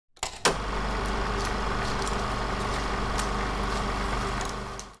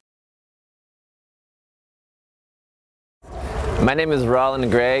My name is Roland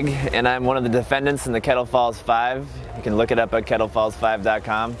Gregg, and I'm one of the defendants in the Kettle Falls 5. You can look it up at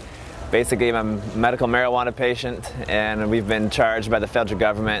kettlefalls5.com. Basically, I'm a medical marijuana patient, and we've been charged by the federal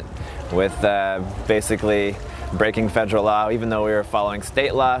government with basically breaking federal law, even though we were following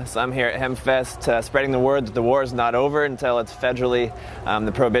state law. So I'm here at HempFest spreading the word that the war is not over until it's federally,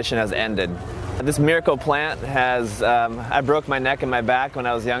 the prohibition has ended. This miracle plant has, I broke my neck and my back when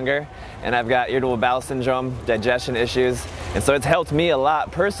I was younger, and I've got irritable bowel syndrome, digestion issues, and so it's helped me a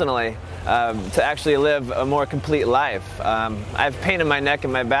lot personally to actually live a more complete life. I have pain in my neck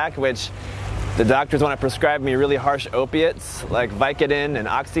and my back, which the doctors want to prescribe me really harsh opiates like Vicodin and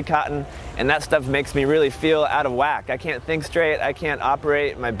Oxycontin, and that stuff makes me really feel out of whack. I can't think straight, I can't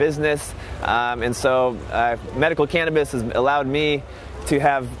operate my business, and so medical cannabis has allowed me to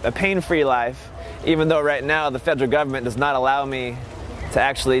have a pain-free life, even though right now the federal government does not allow me to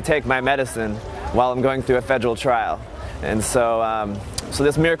actually take my medicine while I'm going through a federal trial. And so, so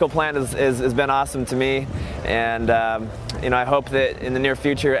this miracle plant has been awesome to me, and you know, I hope that in the near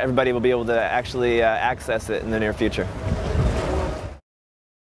future everybody will be able to actually access it in the near future.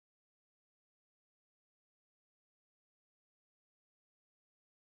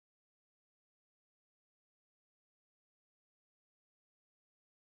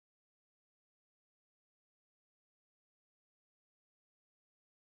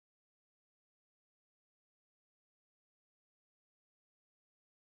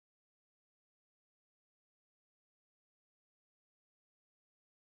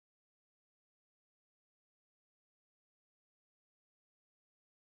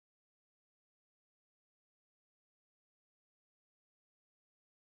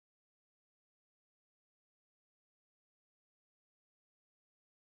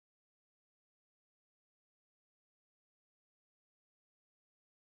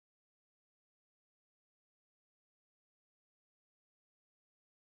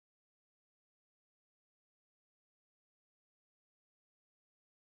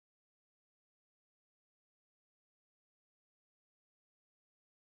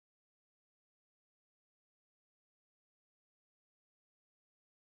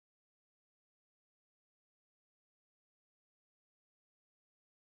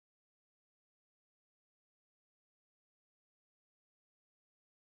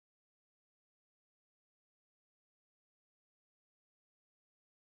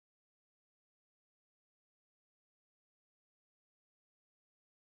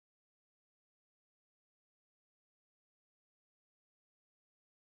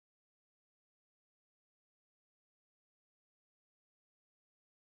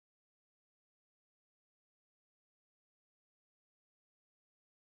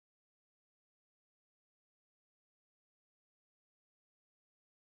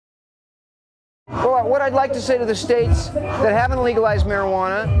 Well, what I'd like to say to the states that haven't legalized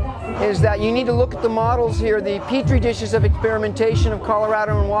marijuana is that you need to look at the models here, the petri dishes of experimentation of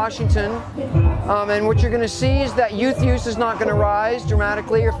Colorado and Washington, and what you're going to see is that youth use is not going to rise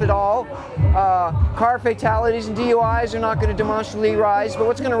dramatically, if at all. Car fatalities and DUIs are not going to demonstrably rise, but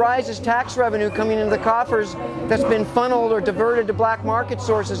what's going to rise is tax revenue coming into the coffers that's been funneled or diverted to black market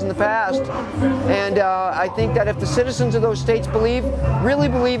sources in the past. And I think that if the citizens of those states really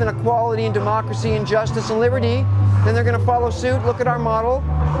believe in equality and democracy and justice and liberty, then they're going to follow suit, look at our model,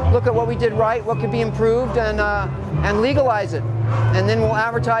 look at what we did right, what could be improved, and legalize it. And then we'll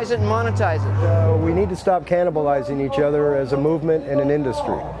advertise it and monetize it. We need to stop cannibalizing each other as a movement and an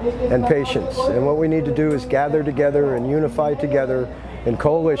industry and patients. And what we need to do is gather together and unify together in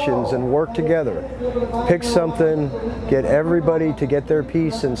coalitions and work together. Pick something, get everybody to get their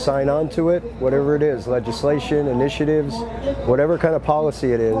piece and sign on to it, whatever it is, legislation, initiatives, whatever kind of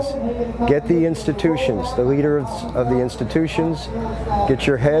policy it is. Get the institutions, the leaders of the institutions, get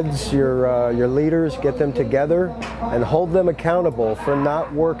your heads, your leaders, get them together and hold them accountable for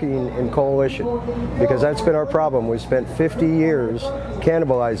not working in coalition, because that's been our problem. We've spent 50 years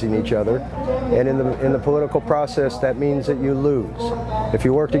cannibalizing each other, and in the political process that means that you lose. If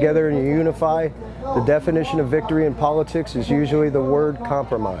you work together and you unify, the definition of victory in politics is usually the word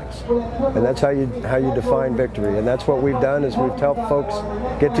compromise, and that's how you define victory. And that's what we've done, is we've helped folks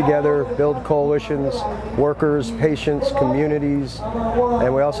get together, build coalitions, workers, patients, communities,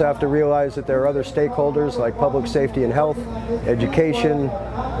 and we also have to realize that there are other stakeholders like public safety and health, education,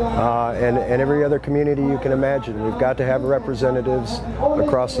 and every other community you can imagine. We've got to have representatives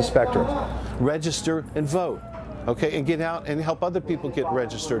across the spectrum. Register and vote. Okay, and get out and help other people get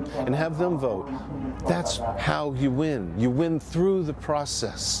registered and have them vote. That's how you win. You win through the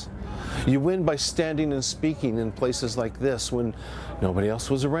process. You win by standing and speaking in places like this when nobody else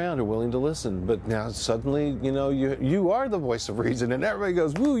was around or willing to listen. But now suddenly, you know, you are the voice of reason, and everybody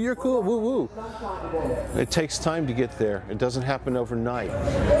goes, woo, you're cool, woo, woo. It takes time to get there. It doesn't happen overnight.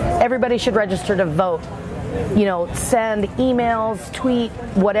 Everybody should register to vote. You know, send emails, tweet,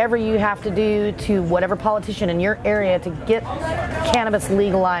 whatever you have to do to whatever politician in your area to get cannabis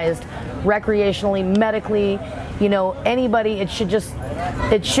legalized recreationally, medically, you know, anybody. It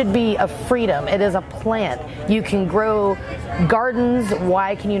should be a freedom. It is a plant. You can grow gardens.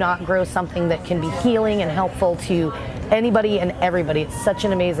 Why can you not grow something that can be healing and helpful to anybody and everybody? It's such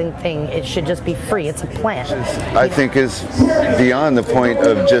an amazing thing. It should just be free. It's a plant. I think is beyond the point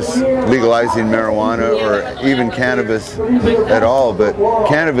of just legalizing marijuana or even cannabis at all, but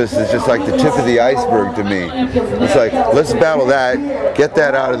cannabis is just like the tip of the iceberg to me. It's like, let's battle that, get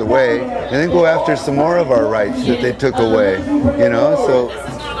that out of the way, and then go after some more of our rights that they took away, you know? So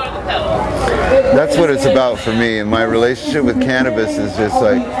that's what it's about for me, and my relationship with cannabis is just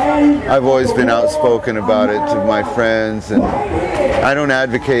like, I've always been outspoken about it to my friends, and I don't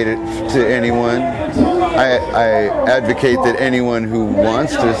advocate it to anyone. I advocate that anyone who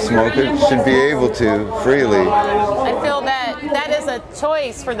wants to smoke it should be able to freely. I feel that is a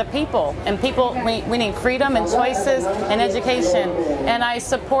choice for the people, and people, we need freedom and choices and education, and I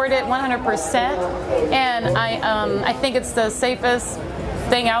support it 100%, and I think it's the safest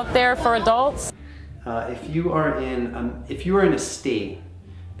thing out there for adults. If you are in a state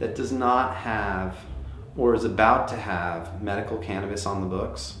that does not have or is about to have medical cannabis on the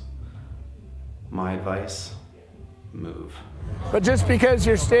books, my advice, move. But just because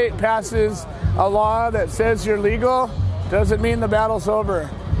your state passes a law that says you're legal doesn't mean the battle's over.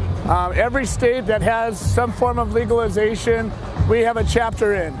 Every state that has some form of legalization, we have a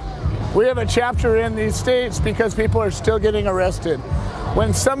chapter in. We have a chapter in these states because people are still getting arrested.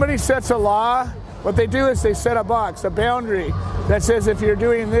 When somebody sets a law, what they do is they set a box, a boundary that says if you're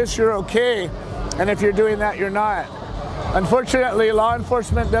doing this, you're okay, and if you're doing that, you're not. Unfortunately, law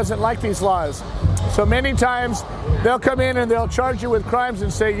enforcement doesn't like these laws. So many times they'll come in and they'll charge you with crimes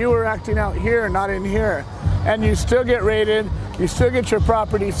and say you were acting out here, not in here. And you still get raided, you still get your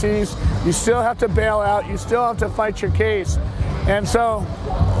property seized, you still have to bail out, you still have to fight your case. And so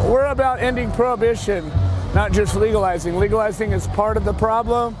we're about ending prohibition, not just legalizing. Legalizing is part of the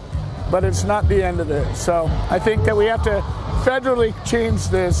problem, but it's not the end of it. So I think that we have to federally change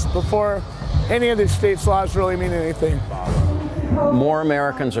this before any of the state's laws really mean anything. More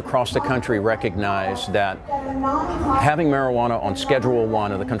Americans across the country recognize that having marijuana on Schedule I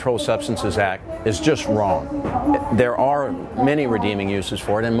of the Controlled Substances Act is just wrong. There are many redeeming uses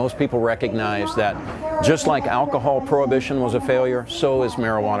for it, and most people recognize that just like alcohol prohibition was a failure, so is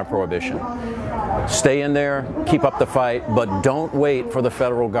marijuana prohibition. Stay in there, keep up the fight, but don't wait for the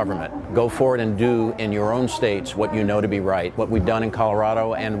federal government. Go forward and do in your own states what you know to be right, what we've done in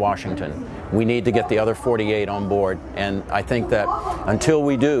Colorado and Washington. We need to get the other 48 on board, and I think that until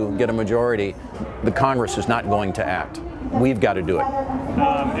we do get a majority, the Congress is not going to act. We've got to do it.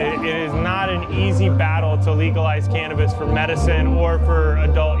 It is not an easy battle to legalize cannabis for medicine or for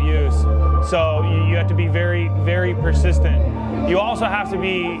adult use. So you have to be very, very persistent. You also have to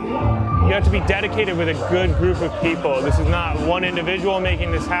be dedicated with a good group of people. This is not one individual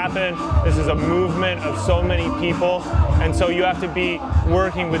making this happen. This is a movement of so many people, and so you have to be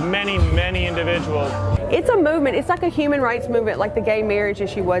working with many, many individuals. It's a movement. It's like a human rights movement, like the gay marriage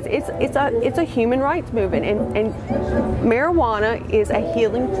issue was. It's a human rights movement, and marijuana is a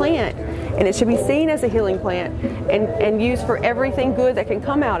healing plant, and it should be seen as a healing plant and used for everything good that can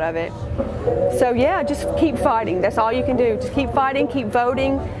come out of it. So yeah, just keep fighting. That's all you can do. Just keep fighting, keep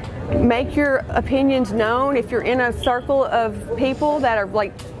voting, make your opinions known. If you're in a circle of people that are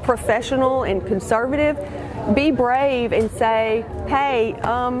like professional and conservative, be brave and say, hey,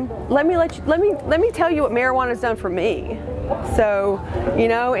 let me tell you what marijuana's done for me. So, you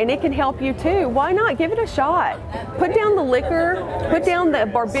know, and it can help you too. Why not? Give it a shot. Put down the liquor, put down the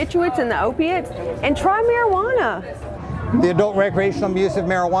barbiturates and the opiates, and try marijuana. The adult recreational use of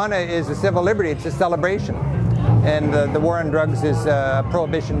marijuana is a civil liberty. It's a celebration. And the war on drugs is a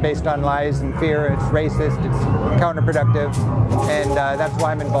prohibition based on lies and fear. It's racist, it's counterproductive, and that's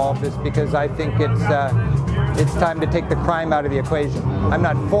why I'm involved, is because I think it's time to take the crime out of the equation. I'm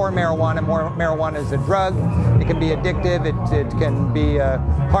not for marijuana. Marijuana is a drug. It can be addictive, it can be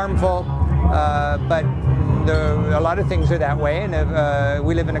harmful, but a lot of things are that way, and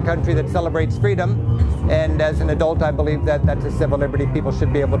we live in a country that celebrates freedom. And as an adult, I believe that that's a civil liberty. People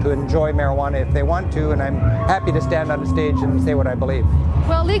should be able to enjoy marijuana if they want to, and I'm happy to stand on the stage and say what I believe.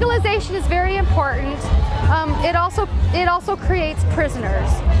 Well, legalization is very important. It also creates prisoners,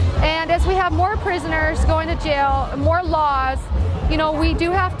 and as we have more prisoners going to jail, more laws, you know, we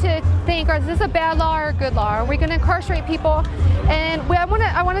do have to think: is this a bad law or a good law? Are we going to incarcerate people? And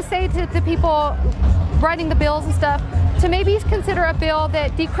I want to say to the people writing the bills and stuff, to maybe consider a bill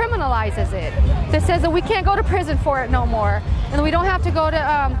that decriminalizes it, that says that we can't go to prison for it no more, and we don't have to go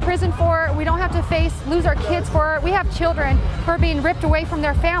to prison for it. We don't have to lose our kids for it. We have children who are being ripped away from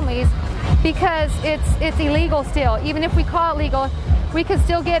their families because it's illegal still. Even if we call it legal, we can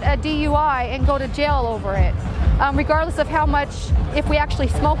still get a DUI and go to jail over it, regardless of how much, if we actually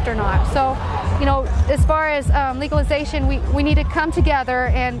smoked or not. So, you know, as far as legalization, we need to come together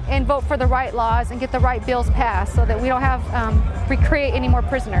and vote for the right laws and get the right bills passed so that we don't have recreate any more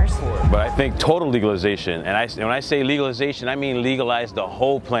prisoners. But I think total legalization, and when I say legalization, I mean legalize the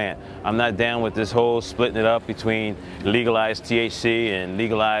whole plant. I'm not down with this whole splitting it up between legalized THC and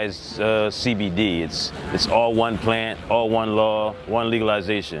legalized CBD. It's all one plant, all one law, one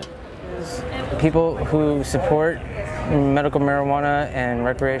legalization. People who support medical marijuana and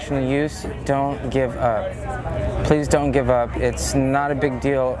recreational use, don't give up. Please don't give up. It's not a big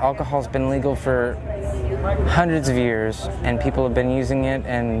deal. Alcohol's been legal for hundreds of years, and people have been using it,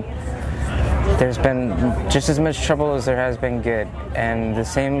 and there's been just as much trouble as there has been good. And the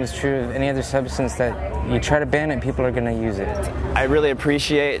same is true of any other substance that you try to ban it, people are going to use it. I really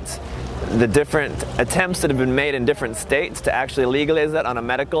appreciate the different attempts that have been made in different states to actually legalize that on a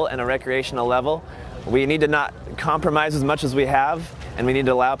medical and a recreational level. We need to not compromise as much as we have, and we need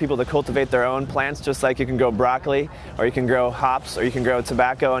to allow people to cultivate their own plants, just like you can grow broccoli, or you can grow hops, or you can grow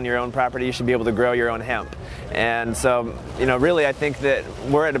tobacco on your own property. You should be able to grow your own hemp. And so, you know, really I think that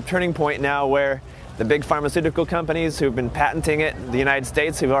we're at a turning point now where the big pharmaceutical companies who've been patenting it, the United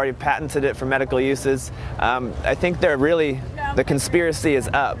States who've already patented it for medical uses, I think the conspiracy is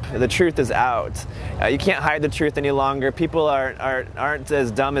up, the truth is out. You can't hide the truth any longer. People aren't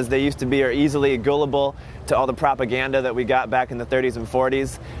as dumb as they used to be or easily gullible to all the propaganda that we got back in the 30s and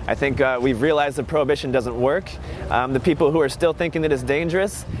 40s. I think we've realized that prohibition doesn't work. The people who are still thinking that it's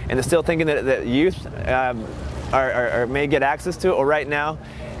dangerous and are still thinking that youth may get access to it, or right now,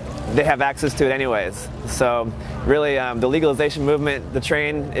 they have access to it anyways. So really the legalization movement, the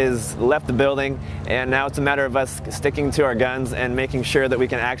train is left the building, and now it's a matter of us sticking to our guns and making sure that we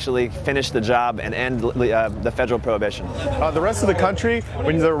can actually finish the job and end the federal prohibition. The rest of the country,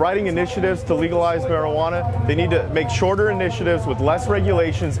 when they're writing initiatives to legalize marijuana, they need to make shorter initiatives with less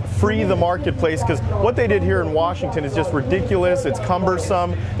regulations, free the marketplace, because what they did here in Washington is just ridiculous. It's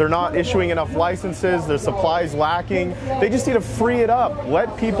cumbersome. They're not issuing enough licenses. Their supply's lacking. They just need to free it up.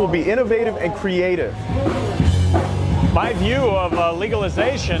 Let people be innovative and creative. My view of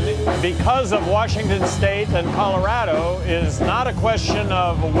legalization, because of Washington State and Colorado, is not a question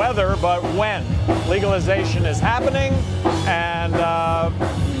of whether, but when. Legalization is happening, and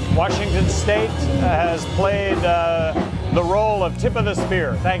Washington State has played the role of tip of the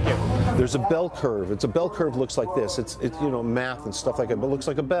spear. Thank you. There's a bell curve. It's a bell curve, looks like this. It's you know, math and stuff like that, but it looks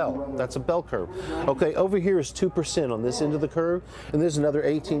like a bell. That's a bell curve. Okay, over here is 2% on this end of the curve, and there's another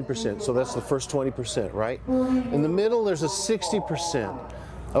 18%, so that's the first 20%, right? In the middle, there's a 60%.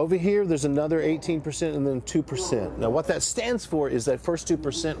 Over here, there's another 18% and then 2%. Now, what that stands for is that first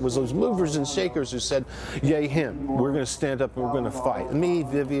 2% was those movers and shakers who said, yay, him, we're going to stand up and we're going to fight. Me,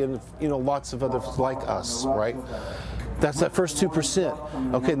 Vivian, you know, lots of others like us, right? That's that first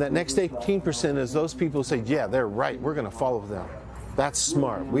 2%. Okay, that next 18% is those people who say, yeah, they're right, we're going to follow them. That's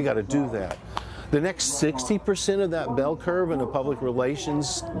smart, we got to do that. The next 60% of that bell curve in the public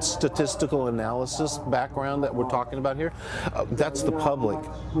relations statistical analysis background that we're talking about here, that's the public.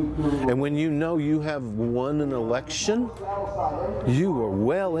 And when you know you have won an election, you are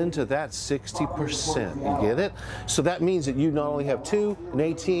well into that 60%. You get it? So that means that you not only have 2 and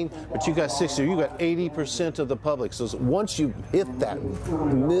 18, but you got 60, you got 80% of the public. So once you hit that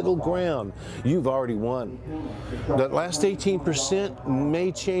middle ground, you've already won. That last 18%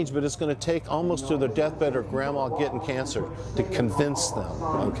 may change, but it's going to take almost to their deathbed or grandma getting cancer to convince them,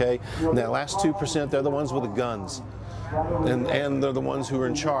 okay? And that last 2%, they're the ones with the guns. And they're the ones who are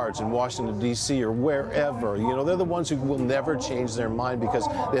in charge in Washington, D.C. or wherever. You know, they're the ones who will never change their mind because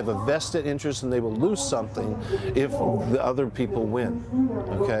they have a vested interest and they will lose something if the other people win,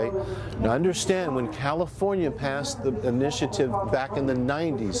 okay? Now understand, when California passed the initiative back in the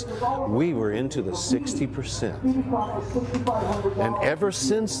 90s, we were into the 60%. And ever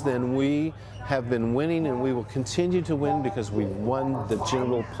since then, we have been winning, and we will continue to win because we won the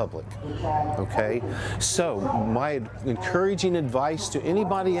general public. Okay? So my encouraging advice to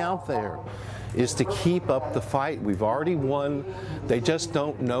anybody out there is to keep up the fight. We've already won. They just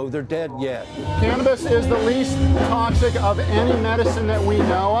don't know they're dead yet. Cannabis is the least toxic of any medicine that we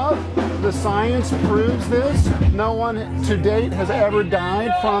know of. The science proves this. No one to date has ever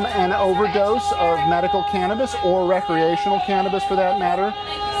died from an overdose of medical cannabis or recreational cannabis for that matter.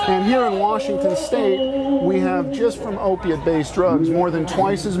 And here in Washington State, we have just from opiate-based drugs, more than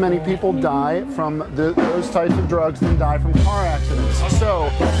twice as many people die from those types of drugs than die from car accidents. So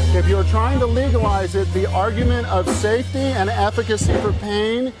if you're trying to legalize it, the argument of safety and efficacy for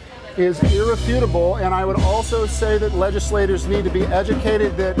pain is irrefutable. And I would also say that legislators need to be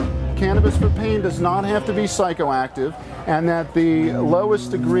educated that cannabis for pain does not have to be psychoactive, and that the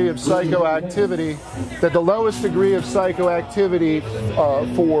lowest degree of psychoactivity,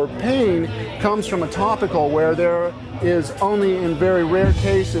 for pain comes from a topical, where there is only in very rare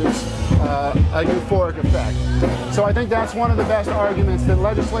cases a euphoric effect. So I think that's one of the best arguments, that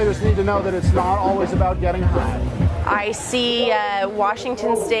legislators need to know that it's not always about getting high. I see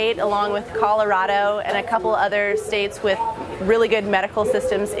Washington State, along with Colorado and a couple other states with really good medical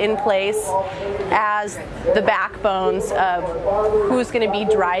systems in place, as the backbones of who's going to be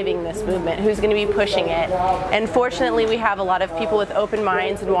driving this movement, who's going to be pushing it. And fortunately, we have a lot of people with open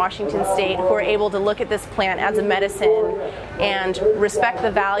minds in Washington State who are able to look at this plant as a medicine and respect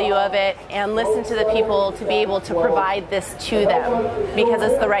the value of it and listen to the people to be able to provide this to them, because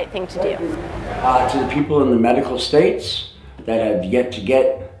it's the right thing to do. To the people in the medical states that have yet to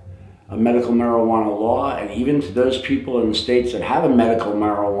get a medical marijuana law, and even to those people in the states that have a medical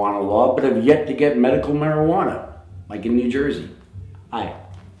marijuana law but have yet to get medical marijuana, like in New Jersey. Hi.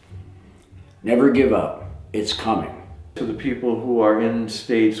 Never give up. It's coming. To the people who are in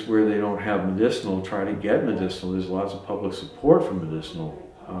states where they don't have medicinal, try to get medicinal. There's lots of public support for medicinal,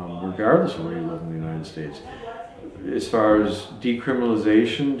 regardless of where you live in the United States. As far as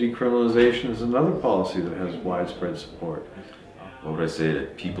decriminalization is another policy that has widespread support. What would I say to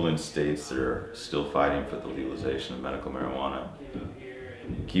people in states that are still fighting for the legalization of medical marijuana?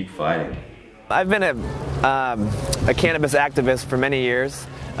 Keep fighting. I've been a cannabis activist for many years.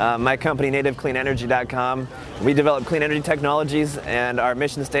 My company, NativeCleanEnergy.com, we develop clean energy technologies, and our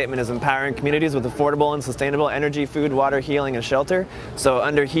mission statement is empowering communities with affordable and sustainable energy, food, water, healing, and shelter. So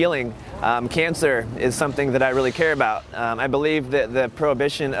under healing, cancer is something that I really care about. I believe that the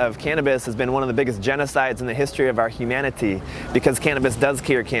prohibition of cannabis has been one of the biggest genocides in the history of our humanity, because cannabis does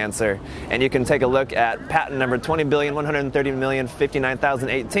cure cancer. And you can take a look at patent number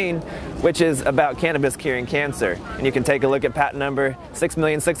 20,130,059,018, which is about cannabis curing cancer. And you can take a look at patent number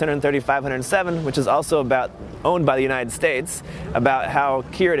 6,630,507, which is also owned by the United States, about how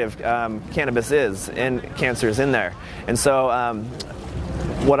curative cannabis is, and cancer is in there. And so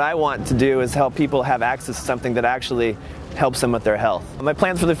what I want to do is help people have access to something that actually helps them with their health. My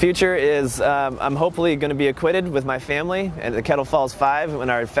plans for the future is I'm hopefully going to be acquitted with my family at the Kettle Falls 5 in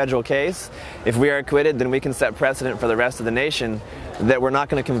our federal case. If we are acquitted, then we can set precedent for the rest of the nation that we're not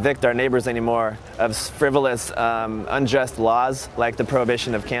going to convict our neighbors anymore of frivolous, unjust laws like the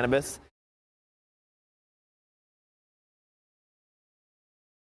prohibition of cannabis.